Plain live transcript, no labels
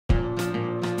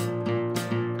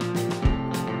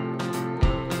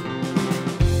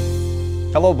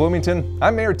Hello Bloomington,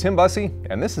 I'm Mayor Tim Busse,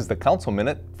 and this is the Council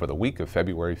Minute for the week of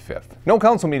February 5th. No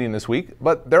council meeting this week,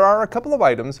 but there are a couple of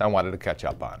items I wanted to catch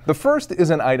up on. The first is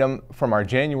an item from our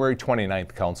January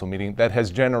 29th council meeting that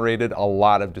has generated a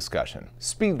lot of discussion: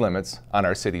 speed limits on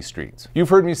our city streets. You've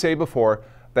heard me say before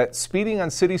that speeding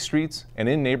on city streets and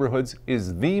in neighborhoods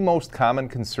is the most common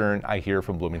concern I hear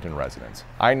from Bloomington residents.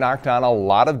 I knocked on a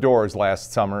lot of doors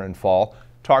last summer and fall,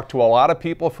 talked to a lot of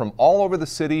people from all over the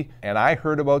city, and I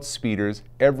heard about speeders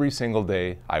every single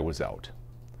day I was out.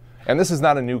 And this is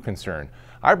not a new concern.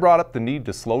 I brought up the need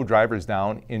to slow drivers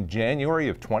down in January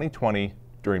of 2020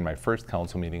 during my first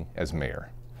council meeting as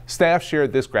mayor. Staff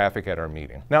shared this graphic at our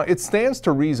meeting. Now, it stands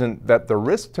to reason that the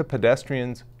risk to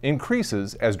pedestrians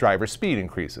increases as driver speed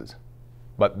increases.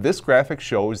 But this graphic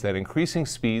shows that increasing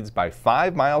speeds by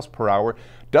 5 miles per hour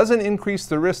doesn't increase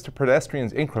the risk to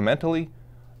pedestrians incrementally.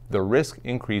 The risk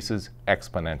increases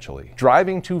exponentially.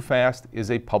 Driving too fast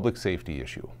is a public safety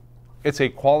issue. It's a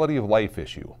quality of life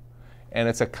issue, and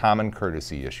it's a common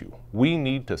courtesy issue. We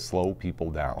need to slow people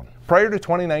down. Prior to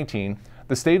 2019,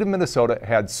 the state of Minnesota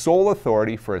had sole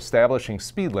authority for establishing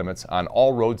speed limits on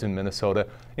all roads in Minnesota,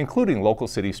 including local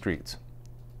city streets.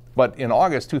 But in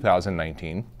August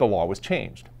 2019, the law was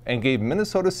changed and gave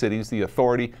Minnesota cities the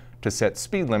authority to set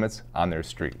speed limits on their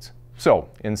streets. So,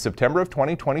 in September of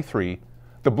 2023,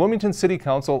 the Bloomington City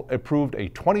Council approved a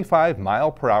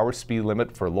 25-mile-per-hour speed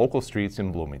limit for local streets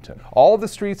in Bloomington. All the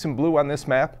streets in blue on this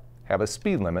map have a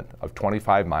speed limit of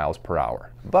 25 miles per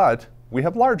hour. But we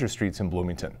have larger streets in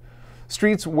Bloomington,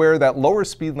 streets where that lower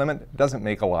speed limit doesn't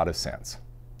make a lot of sense.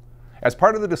 As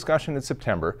part of the discussion in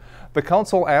September, the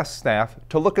council asked staff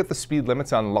to look at the speed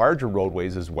limits on larger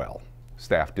roadways as well.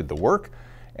 Staff did the work,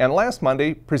 and last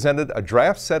Monday presented a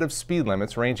draft set of speed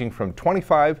limits ranging from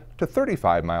 25 to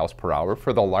 35 miles per hour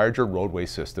for the larger roadway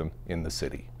system in the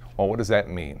city. Well, what does that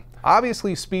mean?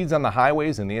 Obviously, speeds on the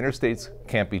highways and the interstates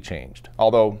can't be changed,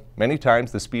 although many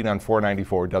times the speed on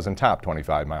 494 doesn't top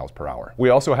 25 miles per hour. We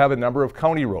also have a number of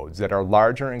county roads that are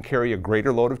larger and carry a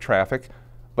greater load of traffic,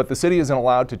 but the city isn't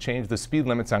allowed to change the speed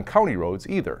limits on county roads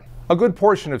either. A good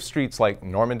portion of streets like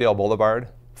Normandale Boulevard,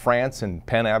 France and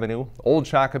Penn Avenue, Old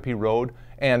Shakopee Road,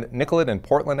 and Nicollet and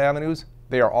Portland Avenues,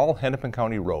 they are all Hennepin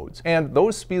County roads, and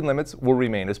those speed limits will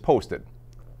remain as posted,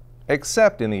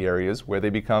 except in the areas where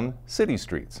they become city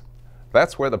streets.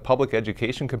 That's where the public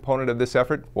education component of this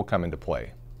effort will come into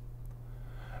play.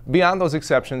 Beyond those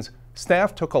exceptions,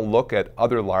 staff took a look at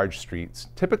other large streets,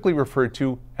 typically referred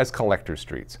to as collector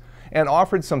streets, and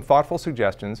offered some thoughtful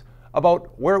suggestions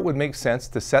about where it would make sense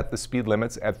to set the speed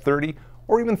limits at 30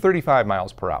 or even 35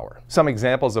 miles per hour. Some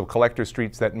examples of collector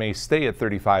streets that may stay at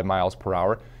 35 miles per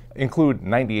hour include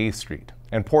 98th Street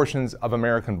and portions of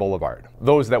American Boulevard.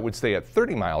 Those that would stay at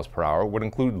 30 miles per hour would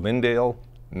include Lyndale,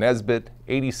 Nesbitt,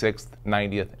 86th,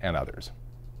 90th, and others.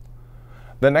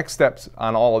 The next steps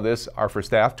on all of this are for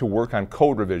staff to work on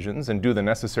code revisions and do the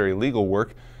necessary legal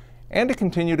work, and to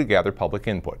continue to gather public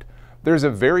input. There's a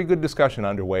very good discussion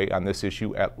underway on this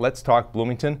issue at Let's Talk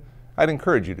Bloomington. I'd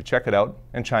encourage you to check it out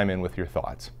and chime in with your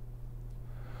thoughts.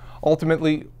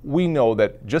 Ultimately, we know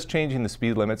that just changing the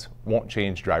speed limits won't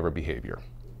change driver behavior.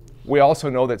 We also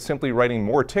know that simply writing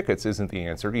more tickets isn't the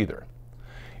answer either.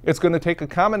 It's going to take a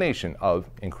combination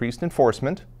of increased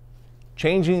enforcement,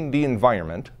 changing the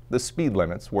environment, the speed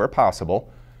limits where possible,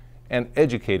 and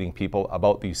educating people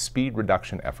about these speed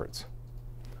reduction efforts.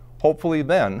 Hopefully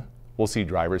then, we'll see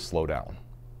drivers slow down.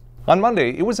 On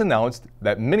Monday, it was announced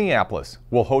that Minneapolis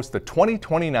will host the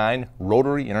 2029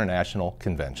 Rotary International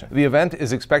Convention. The event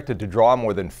is expected to draw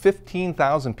more than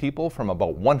 15,000 people from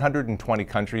about 120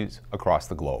 countries across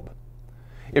the globe.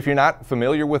 If you're not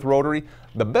familiar with Rotary,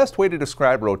 the best way to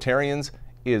describe Rotarians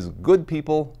is good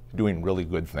people doing really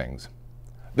good things.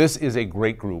 This is a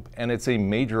great group, and it's a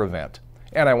major event.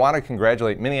 And I want to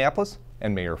congratulate Minneapolis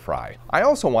and Mayor Fry. I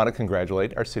also want to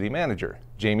congratulate our city manager,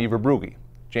 Jamie Verbrugge.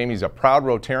 Jamie's a proud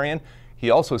Rotarian. He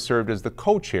also served as the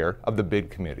co-chair of the bid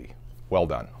committee. Well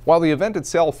done. While the event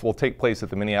itself will take place at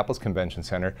the Minneapolis Convention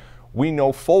Center, we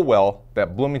know full well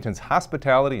that Bloomington's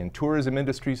hospitality and tourism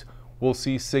industries will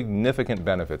see significant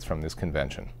benefits from this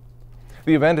convention.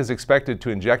 The event is expected to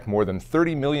inject more than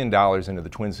 $30 million into the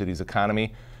Twin Cities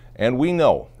economy, and we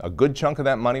know a good chunk of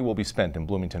that money will be spent in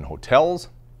Bloomington hotels,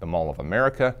 the Mall of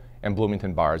America, and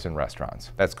Bloomington bars and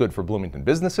restaurants. That's good for Bloomington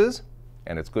businesses,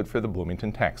 and it's good for the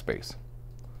Bloomington tax base.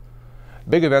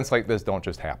 Big events like this don't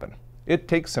just happen. It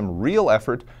takes some real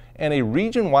effort and a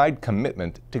region-wide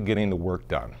commitment to getting the work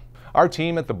done. Our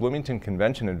team at the Bloomington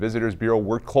Convention and Visitors Bureau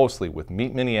worked closely with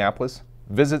Meet Minneapolis,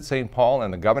 Visit St. Paul,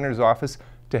 and the Governor's Office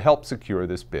to help secure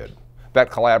this bid. That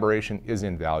collaboration is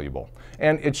invaluable,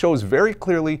 and it shows very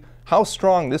clearly how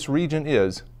strong this region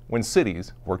is when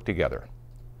cities work together.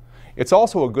 It's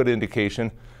also a good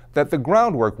indication that the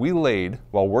groundwork we laid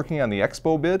while working on the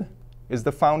Expo bid is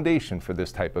the foundation for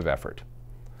this type of effort.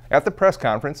 At the press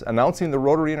conference announcing the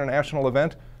Rotary International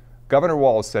event, Governor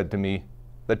Walz said to me,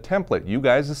 "The template you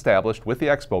guys established with the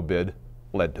Expo bid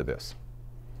led to this."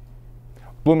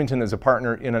 Bloomington is a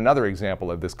partner in another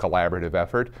example of this collaborative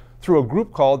effort through a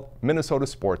group called Minnesota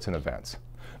Sports and Events.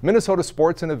 Minnesota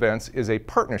Sports and Events is a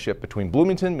partnership between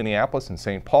Bloomington, Minneapolis, and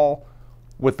St. Paul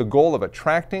with the goal of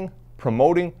attracting,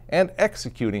 promoting, and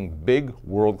executing big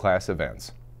world-class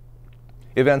events.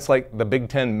 Events like the Big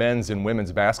Ten men's and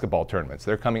women's basketball tournaments,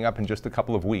 they're coming up in just a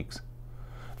couple of weeks.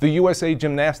 The USA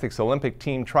Gymnastics Olympic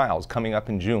Team Trials coming up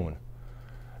in June.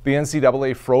 The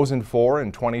NCAA Frozen Four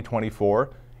in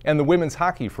 2024, and the Women's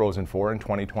Hockey Frozen Four in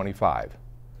 2025.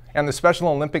 And the Special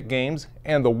Olympic Games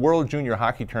and the World Junior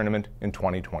Hockey Tournament in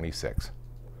 2026.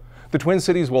 The Twin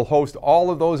Cities will host all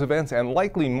of those events and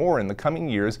likely more in the coming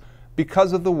years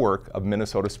because of the work of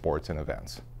Minnesota Sports and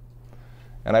Events.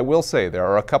 And I will say there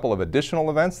are a couple of additional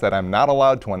events that I'm not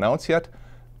allowed to announce yet,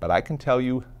 but I can tell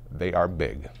you they are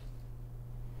big.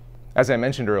 As I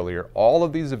mentioned earlier, all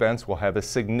of these events will have a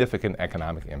significant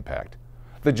economic impact.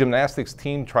 The gymnastics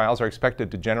team trials are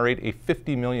expected to generate a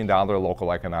 $50 million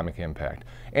local economic impact,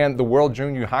 and the World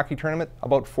Junior Hockey Tournament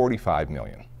about $45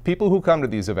 million. People who come to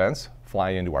these events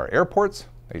fly into our airports,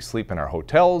 they sleep in our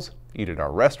hotels, eat at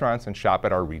our restaurants, and shop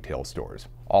at our retail stores,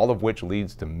 all of which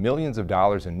leads to millions of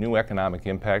dollars in new economic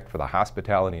impact for the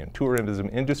hospitality and tourism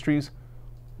industries,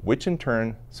 which in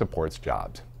turn supports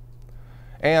jobs.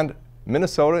 And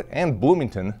Minnesota and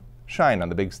Bloomington shine on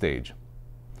the big stage.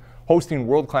 Hosting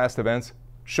world-class events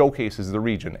showcases the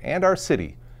region and our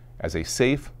city as a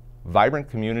safe, vibrant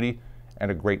community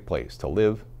and a great place to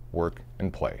live, work,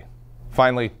 and play.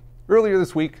 Finally, earlier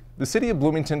this week, the City of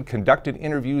Bloomington conducted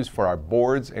interviews for our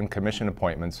boards and commission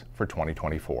appointments for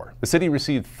 2024. The city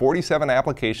received 47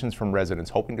 applications from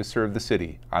residents hoping to serve the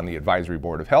city on the Advisory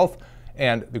Board of Health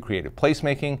and the Creative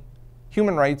Placemaking,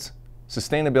 Human Rights,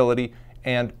 Sustainability,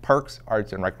 and Parks,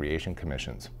 Arts, and Recreation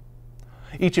Commissions.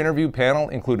 Each interview panel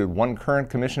included one current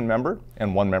commission member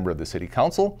and one member of the City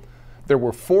Council. There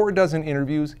were 4 dozen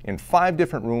interviews in 5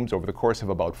 different rooms over the course of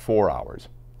about 4 hours.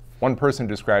 One person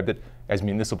described it as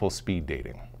municipal speed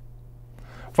dating.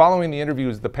 Following the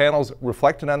interviews, the panels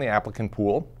reflected on the applicant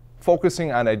pool,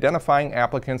 focusing on identifying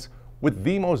applicants with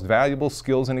the most valuable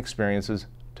skills and experiences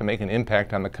to make an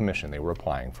impact on the commission they were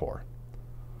applying for.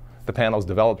 The panels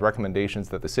developed recommendations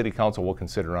that the City Council will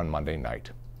consider on Monday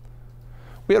night.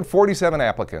 We had 47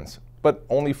 applicants, but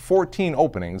only 14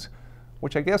 openings,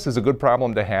 which I guess is a good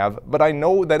problem to have, but I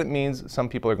know that it means some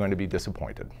people are going to be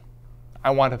disappointed. I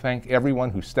want to thank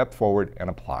everyone who stepped forward and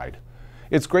applied.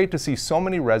 It's great to see so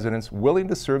many residents willing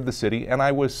to serve the city, and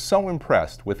I was so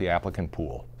impressed with the applicant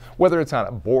pool. Whether it's on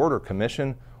a board or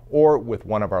commission, or with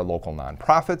one of our local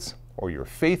nonprofits, or your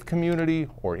faith community,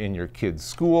 or in your kids'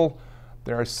 school,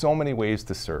 there are so many ways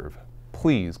to serve.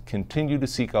 Please continue to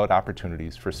seek out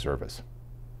opportunities for service.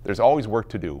 There's always work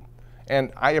to do,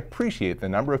 and I appreciate the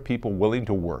number of people willing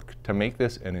to work to make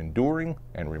this an enduring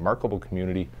and remarkable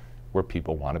community where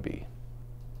people want to be.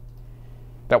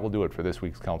 That will do it for this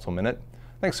week's Council Minute.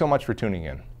 Thanks so much for tuning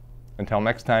in. Until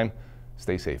next time,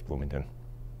 stay safe, Bloomington.